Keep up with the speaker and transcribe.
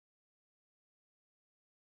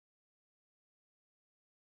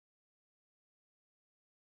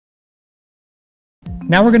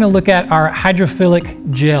Now we're going to look at our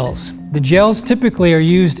hydrophilic gels. The gels typically are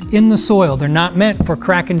used in the soil. They're not meant for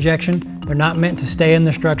crack injection. They're not meant to stay in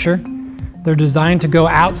the structure. They're designed to go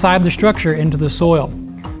outside the structure into the soil.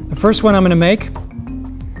 The first one I'm going to make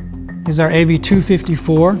is our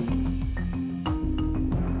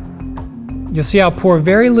AV254. You'll see I'll pour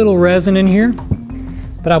very little resin in here,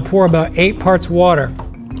 but I'll pour about 8 parts water.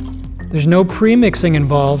 There's no pre-mixing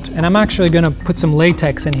involved, and I'm actually going to put some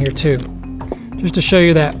latex in here too, just to show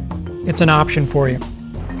you that it's an option for you.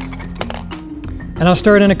 And I'll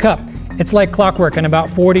stir it in a cup. It's like clockwork. In about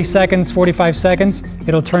 40 seconds, 45 seconds,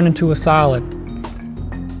 it'll turn into a solid.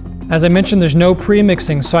 As I mentioned, there's no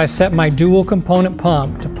pre-mixing, so I set my dual component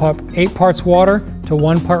pump to pump 8 parts water to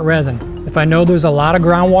 1 part resin. If I know there's a lot of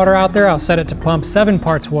groundwater out there, I'll set it to pump 7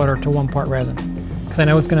 parts water to 1 part resin, because I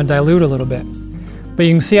know it's going to dilute a little bit. But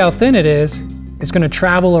you can see how thin it is. It's going to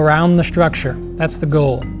travel around the structure. That's the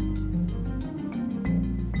goal.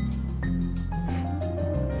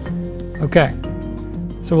 Okay,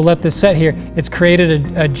 so we'll let this set here. It's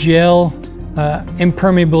created a gel,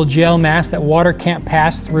 impermeable gel mass that water can't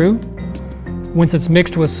pass through. Once it's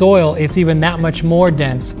mixed with soil, it's even that much more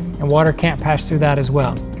dense, and water can't pass through that as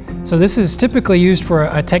well. So this is typically used for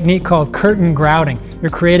a technique called curtain grouting.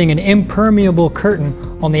 You're creating an impermeable curtain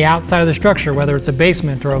on the outside of the structure, whether it's a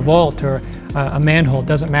basement or a vault or a manhole,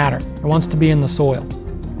 doesn't matter. It wants to be in the soil.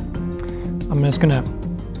 I'm just going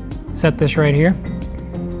to set this right here,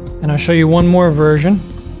 and I'll show you one more version.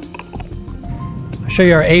 I'll show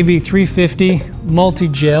you our AV350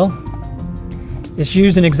 multi-gel. It's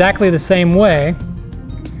used in exactly the same way,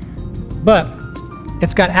 but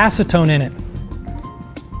it's got acetone in it.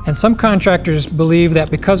 And some contractors believe that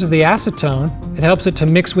because of the acetone, it helps it to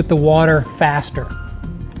mix with the water faster.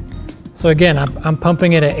 So again, I'm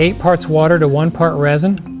pumping it at 8 parts water to 1 part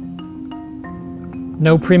resin.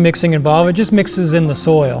 No pre-mixing involved, it just mixes in the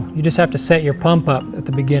soil. You just have to set your pump up at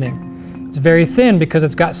the beginning. It's very thin because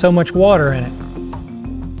it's got so much water in it.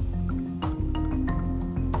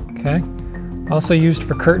 Okay, also used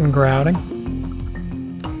for curtain grouting.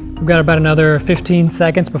 We've got about another 15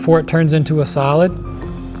 seconds before it turns into a solid.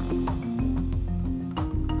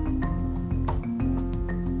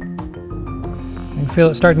 You can feel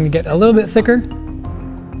it starting to get a little bit thicker.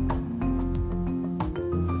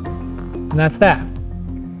 And that's that.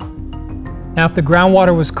 Now if the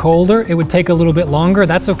groundwater was colder, it would take a little bit longer.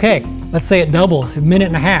 That's okay. Let's say it doubles, 1.5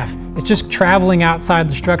 minutes. It's just traveling outside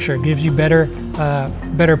the structure. It gives you better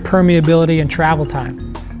permeability and travel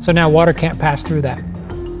time. So now water can't pass through that.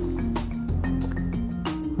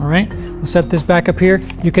 All right, we'll set this back up here.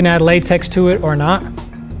 You can add latex to it or not.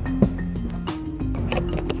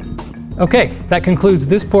 Okay, that concludes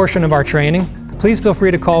this portion of our training. Please feel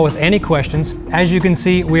free to call with any questions. As you can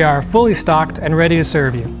see, we are fully stocked and ready to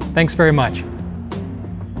serve you. Thanks very much.